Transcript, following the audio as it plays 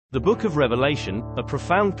The book of Revelation, a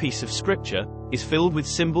profound piece of scripture, is filled with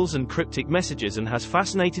symbols and cryptic messages and has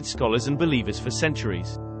fascinated scholars and believers for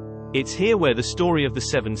centuries. It's here where the story of the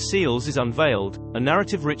seven seals is unveiled, a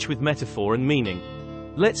narrative rich with metaphor and meaning.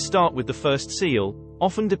 Let's start with the first seal,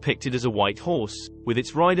 often depicted as a white horse, with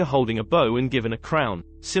its rider holding a bow and given a crown,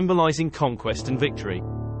 symbolizing conquest and victory.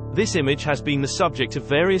 This image has been the subject of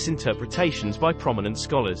various interpretations by prominent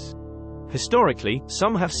scholars. Historically,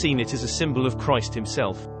 some have seen it as a symbol of Christ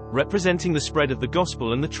himself, representing the spread of the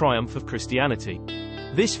gospel and the triumph of Christianity.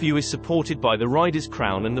 This view is supported by the rider's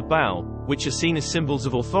crown and the bow, which are seen as symbols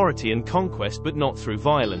of authority and conquest but not through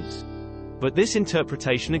violence. But this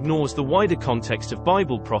interpretation ignores the wider context of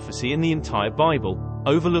Bible prophecy in the entire Bible,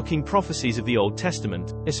 overlooking prophecies of the Old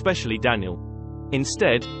Testament, especially Daniel.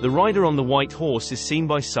 Instead, the rider on the white horse is seen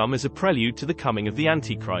by some as a prelude to the coming of the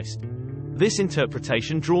Antichrist. This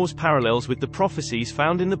interpretation draws parallels with the prophecies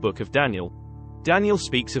found in the book of Daniel. Daniel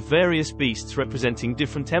speaks of various beasts representing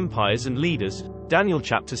different empires and leaders, Daniel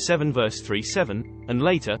chapter 7 verse 3-7, and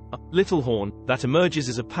later, a little horn, that emerges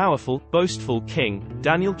as a powerful, boastful king,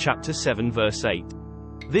 Daniel chapter 7 verse 8.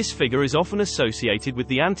 This figure is often associated with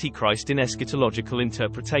the Antichrist in eschatological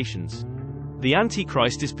interpretations. The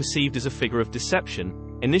Antichrist is perceived as a figure of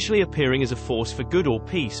deception, initially appearing as a force for good or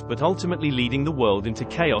peace but ultimately leading the world into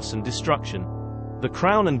chaos and destruction. The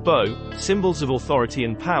crown and bow, symbols of authority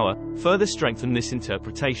and power, further strengthen this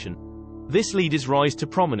interpretation. This leader's rise to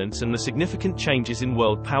prominence and the significant changes in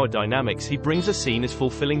world power dynamics he brings are seen as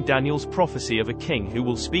fulfilling Daniel's prophecy of a king who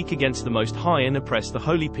will speak against the Most High and oppress the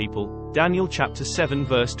holy people, Daniel chapter 7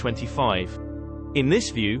 verse 25. In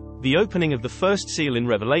this view, the opening of the first seal in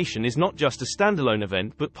Revelation is not just a standalone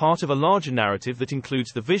event but part of a larger narrative that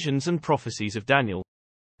includes the visions and prophecies of Daniel,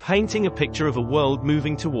 painting a picture of a world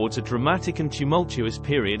moving towards a dramatic and tumultuous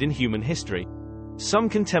period in human history. Some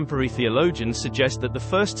contemporary theologians suggest that the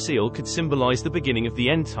first seal could symbolize the beginning of the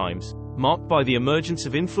end times, marked by the emergence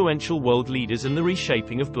of influential world leaders and the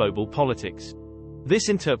reshaping of global politics. This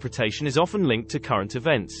interpretation is often linked to current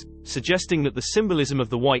events, suggesting that the symbolism of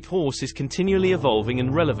the white horse is continually evolving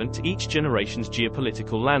and relevant to each generation's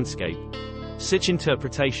geopolitical landscape. Such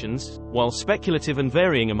interpretations, while speculative and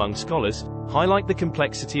varying among scholars, highlight the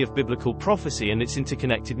complexity of biblical prophecy and its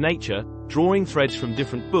interconnected nature, drawing threads from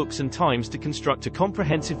different books and times to construct a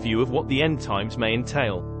comprehensive view of what the end times may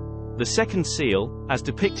entail. The second seal, as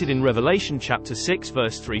depicted in Revelation chapter 6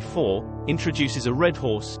 verse 3-4, introduces a red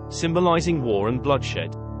horse, symbolizing war and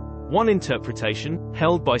bloodshed. One interpretation,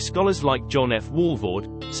 held by scholars like John F.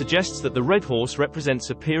 Walvoord, suggests that the red horse represents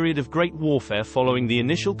a period of great warfare following the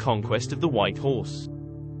initial conquest of the white horse.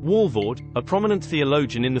 Walvoord, a prominent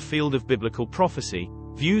theologian in the field of biblical prophecy,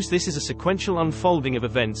 views this as a sequential unfolding of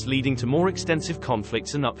events leading to more extensive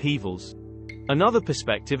conflicts and upheavals. Another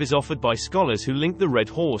perspective is offered by scholars who link the red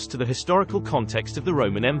horse to the historical context of the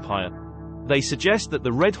Roman Empire. They suggest that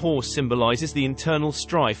the red horse symbolizes the internal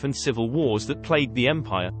strife and civil wars that plagued the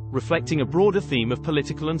empire, reflecting a broader theme of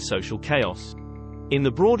political and social chaos. In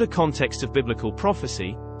the broader context of biblical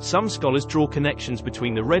prophecy, some scholars draw connections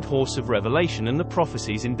between the red horse of Revelation and the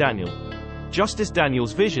prophecies in Daniel. Just as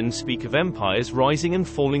Daniel's visions speak of empires rising and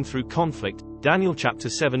falling through conflict, Daniel chapter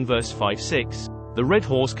 7 verse 5-6, the red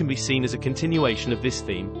horse can be seen as a continuation of this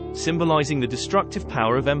theme, symbolizing the destructive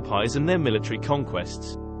power of empires and their military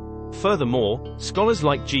conquests. Furthermore, scholars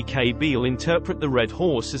like G.K. Beale interpret the red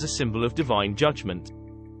horse as a symbol of divine judgment.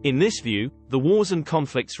 In this view, the wars and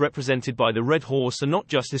conflicts represented by the red horse are not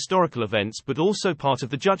just historical events but also part of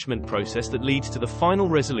the judgment process that leads to the final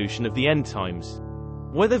resolution of the end times.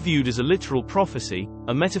 Whether viewed as a literal prophecy,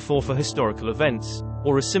 a metaphor for historical events,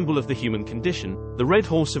 or a symbol of the human condition, the red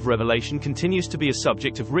horse of Revelation continues to be a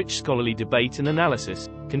subject of rich scholarly debate and analysis,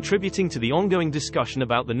 contributing to the ongoing discussion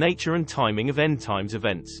about the nature and timing of end times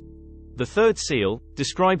events. The third seal,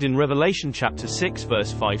 described in Revelation chapter 6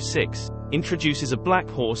 verse 5-6, introduces a black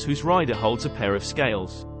horse whose rider holds a pair of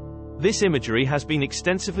scales. This imagery has been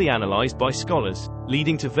extensively analyzed by scholars,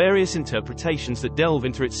 leading to various interpretations that delve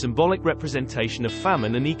into its symbolic representation of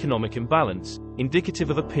famine and economic imbalance, indicative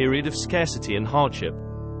of a period of scarcity and hardship.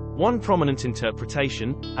 One prominent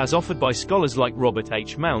interpretation, as offered by scholars like Robert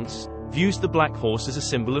H. Mounce, views the black horse as a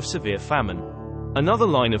symbol of severe famine. Another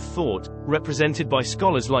line of thought, represented by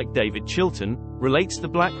scholars like David Chilton, relates the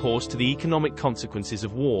black horse to the economic consequences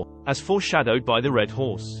of war, as foreshadowed by the red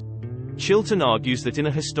horse. Chilton argues that in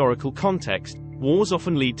a historical context, wars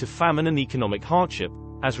often lead to famine and economic hardship,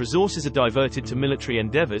 as resources are diverted to military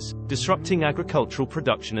endeavors, disrupting agricultural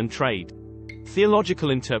production and trade. Theological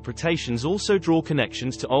interpretations also draw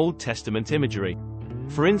connections to Old Testament imagery.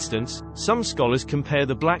 For instance, some scholars compare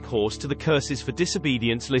the black horse to the curses for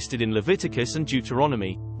disobedience listed in Leviticus and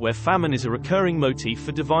Deuteronomy, where famine is a recurring motif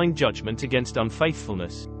for divine judgment against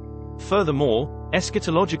unfaithfulness. Furthermore,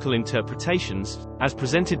 eschatological interpretations, as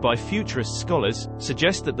presented by futurist scholars,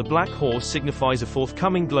 suggest that the black horse signifies a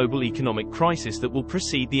forthcoming global economic crisis that will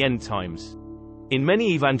precede the end times. In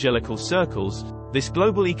many evangelical circles, this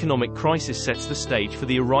global economic crisis sets the stage for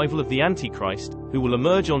the arrival of the Antichrist, who will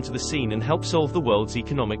emerge onto the scene and help solve the world's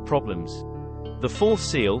economic problems. The fourth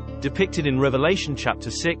seal, depicted in Revelation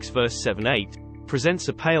chapter 6 verse 7-8, presents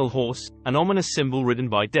a pale horse, an ominous symbol ridden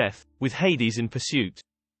by death, with Hades in pursuit.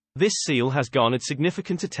 This seal has garnered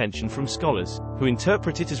significant attention from scholars, who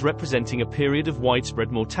interpret it as representing a period of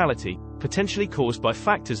widespread mortality, potentially caused by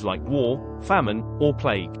factors like war, famine, or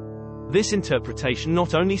plague. This interpretation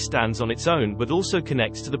not only stands on its own but also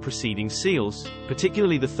connects to the preceding seals,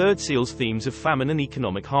 particularly the third seal's themes of famine and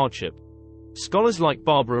economic hardship. Scholars like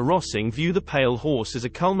Barbara Rossing view the pale horse as a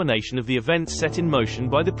culmination of the events set in motion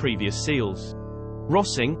by the previous seals.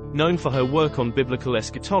 Rossing, known for her work on biblical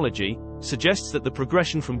eschatology, suggests that the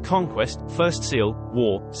progression from conquest, first seal,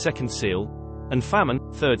 war, second seal, and famine,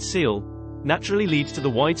 third seal, naturally leads to the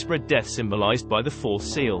widespread death symbolized by the fourth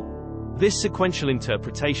seal. This sequential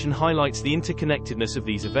interpretation highlights the interconnectedness of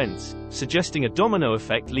these events, suggesting a domino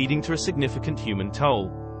effect leading to a significant human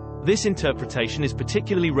toll. This interpretation is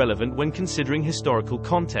particularly relevant when considering historical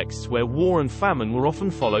contexts where war and famine were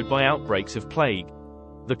often followed by outbreaks of plague.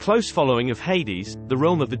 The close following of Hades, the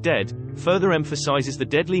realm of the dead, further emphasizes the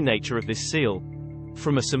deadly nature of this seal.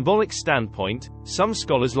 From a symbolic standpoint, some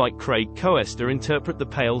scholars like Craig Coester interpret the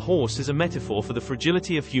pale horse as a metaphor for the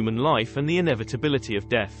fragility of human life and the inevitability of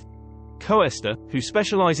death. Coester, who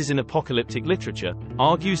specializes in apocalyptic literature,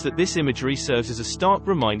 argues that this imagery serves as a stark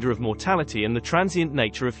reminder of mortality and the transient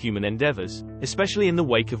nature of human endeavors, especially in the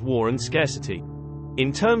wake of war and scarcity.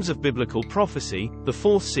 In terms of biblical prophecy, the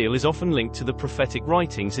fourth seal is often linked to the prophetic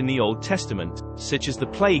writings in the Old Testament, such as the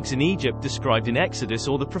plagues in Egypt described in Exodus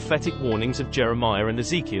or the prophetic warnings of Jeremiah and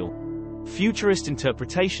Ezekiel. Futurist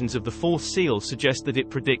interpretations of the fourth seal suggest that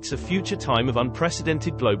it predicts a future time of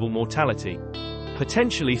unprecedented global mortality,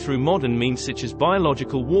 potentially through modern means such as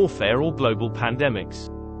biological warfare or global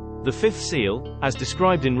pandemics. The fifth seal, as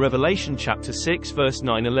described in Revelation chapter 6 verse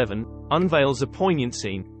 9-11, unveils a poignant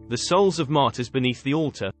scene, the souls of martyrs beneath the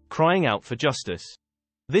altar, crying out for justice.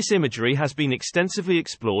 This imagery has been extensively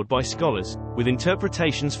explored by scholars, with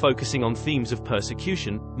interpretations focusing on themes of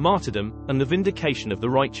persecution, martyrdom, and the vindication of the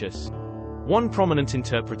righteous. One prominent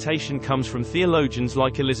interpretation comes from theologians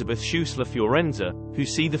like Elizabeth Schussler Fiorenza, who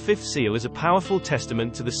see the fifth seal as a powerful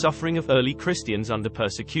testament to the suffering of early Christians under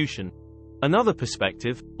persecution. Another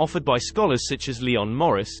perspective, offered by scholars such as Leon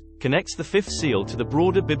Morris, connects the fifth seal to the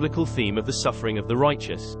broader biblical theme of the suffering of the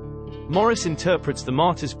righteous. Morris interprets the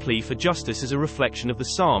martyr's plea for justice as a reflection of the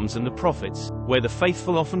Psalms and the prophets, where the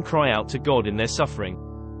faithful often cry out to God in their suffering.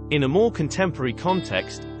 In a more contemporary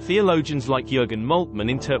context, theologians like Jürgen Moltmann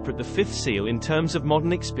interpret the fifth seal in terms of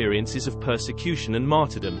modern experiences of persecution and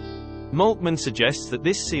martyrdom. Moltmann suggests that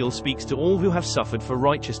this seal speaks to all who have suffered for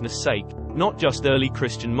righteousness' sake, not just early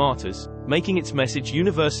Christian martyrs, making its message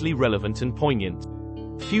universally relevant and poignant.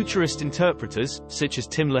 Futurist interpreters, such as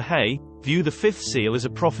Tim LaHaye, view the fifth seal as a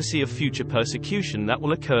prophecy of future persecution that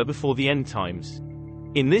will occur before the end times.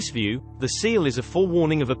 In this view, the seal is a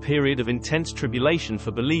forewarning of a period of intense tribulation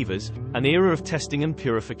for believers, an era of testing and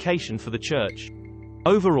purification for the church.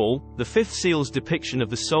 Overall, the fifth seal's depiction of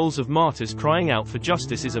the souls of martyrs crying out for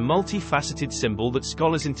justice is a multifaceted symbol that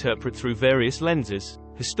scholars interpret through various lenses: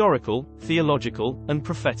 historical, theological, and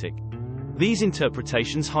prophetic. These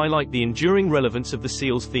interpretations highlight the enduring relevance of the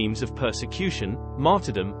seal's themes of persecution,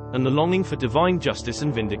 martyrdom, and the longing for divine justice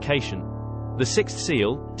and vindication. The sixth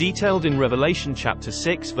seal, detailed in Revelation chapter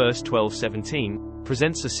 6 verse 12-17,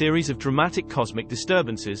 presents a series of dramatic cosmic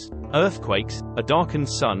disturbances, earthquakes, a darkened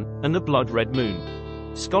sun, and a blood-red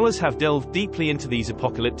moon. Scholars have delved deeply into these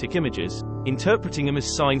apocalyptic images, interpreting them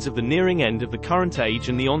as signs of the nearing end of the current age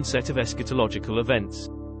and the onset of eschatological events.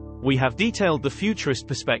 We have detailed the futurist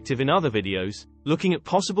perspective in other videos, looking at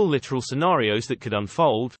possible literal scenarios that could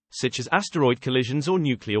unfold, such as asteroid collisions or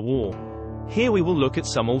nuclear war. Here we will look at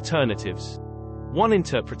some alternatives. One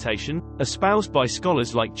interpretation, espoused by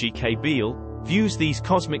scholars like G.K. Beale, views these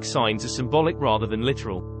cosmic signs as symbolic rather than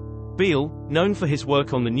literal. Beale, known for his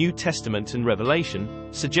work on the New Testament and Revelation,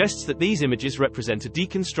 suggests that these images represent a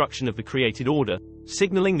deconstruction of the created order,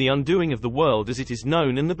 signaling the undoing of the world as it is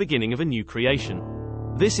known and the beginning of a new creation.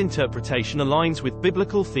 This interpretation aligns with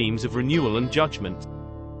biblical themes of renewal and judgment.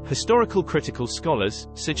 Historical critical scholars,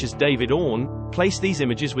 such as David Orn, place these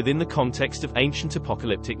images within the context of ancient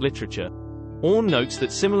apocalyptic literature. Orn notes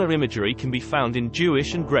that similar imagery can be found in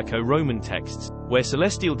Jewish and Greco-Roman texts, where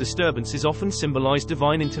celestial disturbances often symbolize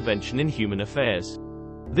divine intervention in human affairs.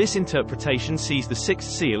 This interpretation sees the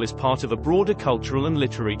sixth seal as part of a broader cultural and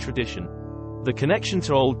literary tradition. The connection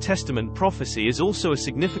to Old Testament prophecy is also a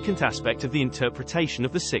significant aspect of the interpretation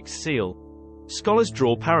of the sixth seal. Scholars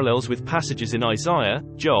draw parallels with passages in Isaiah,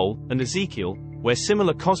 Joel, and Ezekiel, where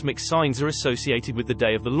similar cosmic signs are associated with the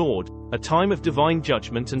day of the Lord, a time of divine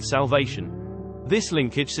judgment and salvation. This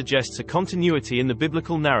linkage suggests a continuity in the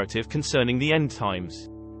biblical narrative concerning the end times,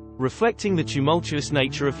 reflecting the tumultuous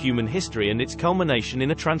nature of human history and its culmination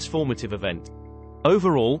in a transformative event.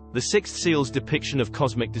 Overall, the sixth seal's depiction of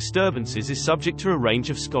cosmic disturbances is subject to a range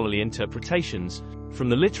of scholarly interpretations, from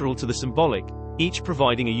the literal to the symbolic, each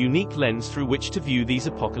providing a unique lens through which to view these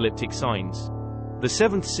apocalyptic signs. The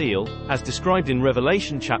seventh seal, as described in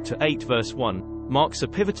Revelation chapter 8 verse 1, marks a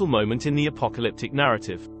pivotal moment in the apocalyptic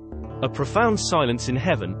narrative. A profound silence in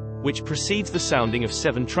heaven, which precedes the sounding of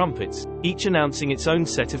 7 trumpets, each announcing its own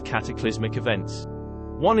set of cataclysmic events.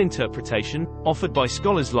 One interpretation, offered by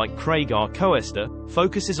scholars like Craig R. Coester,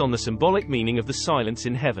 focuses on the symbolic meaning of the silence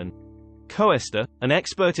in heaven. Coester, an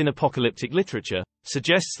expert in apocalyptic literature,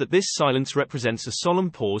 suggests that this silence represents a solemn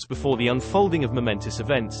pause before the unfolding of momentous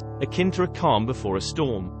events, akin to a calm before a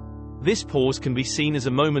storm. This pause can be seen as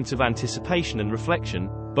a moment of anticipation and reflection,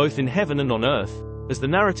 both in heaven and on earth, as the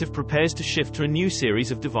narrative prepares to shift to a new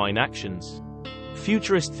series of divine actions.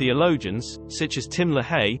 Futurist theologians, such as Tim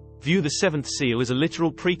LaHaye, view the seventh seal as a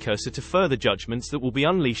literal precursor to further judgments that will be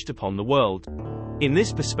unleashed upon the world. In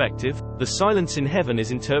this perspective, the silence in heaven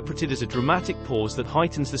is interpreted as a dramatic pause that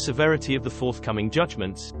heightens the severity of the forthcoming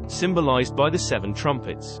judgments, symbolized by the 7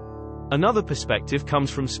 trumpets. Another perspective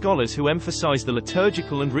comes from scholars who emphasize the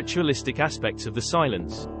liturgical and ritualistic aspects of the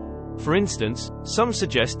silence. For instance, some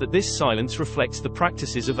suggest that this silence reflects the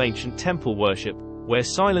practices of ancient temple worship, where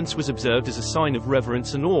silence was observed as a sign of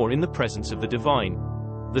reverence and awe in the presence of the divine.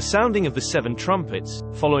 The sounding of the 7 trumpets,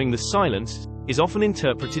 following the silence, is often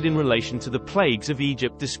interpreted in relation to the plagues of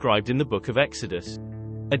Egypt described in the book of Exodus.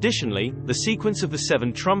 Additionally, the sequence of the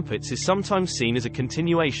 7 trumpets is sometimes seen as a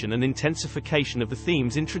continuation and intensification of the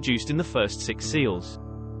themes introduced in the first 6 seals.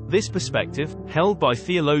 This perspective, held by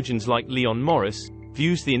theologians like Leon Morris,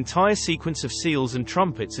 views the entire sequence of seals and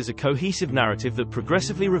trumpets as a cohesive narrative that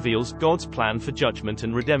progressively reveals God's plan for judgment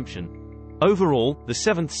and redemption. Overall, the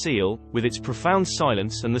seventh seal, with its profound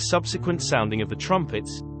silence and the subsequent sounding of the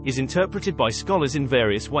trumpets, is interpreted by scholars in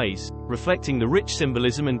various ways, reflecting the rich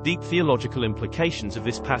symbolism and deep theological implications of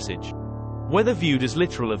this passage. Whether viewed as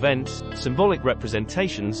literal events, symbolic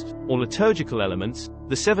representations, or liturgical elements,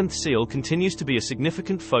 the seventh seal continues to be a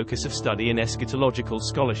significant focus of study in eschatological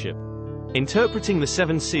scholarship. Interpreting the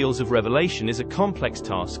 7 seals of Revelation is a complex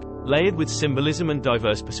task, layered with symbolism and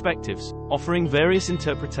diverse perspectives, offering various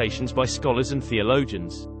interpretations by scholars and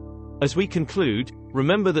theologians. As we conclude,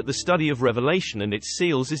 remember that the study of Revelation and its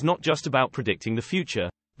seals is not just about predicting the future,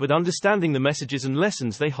 but understanding the messages and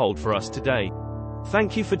lessons they hold for us today.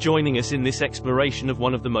 Thank you for joining us in this exploration of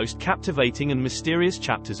one of the most captivating and mysterious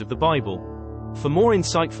chapters of the Bible. For more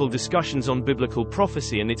insightful discussions on biblical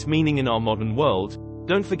prophecy and its meaning in our modern world,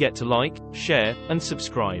 don't forget to like, share, and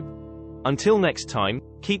subscribe. Until next time,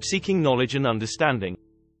 keep seeking knowledge and understanding.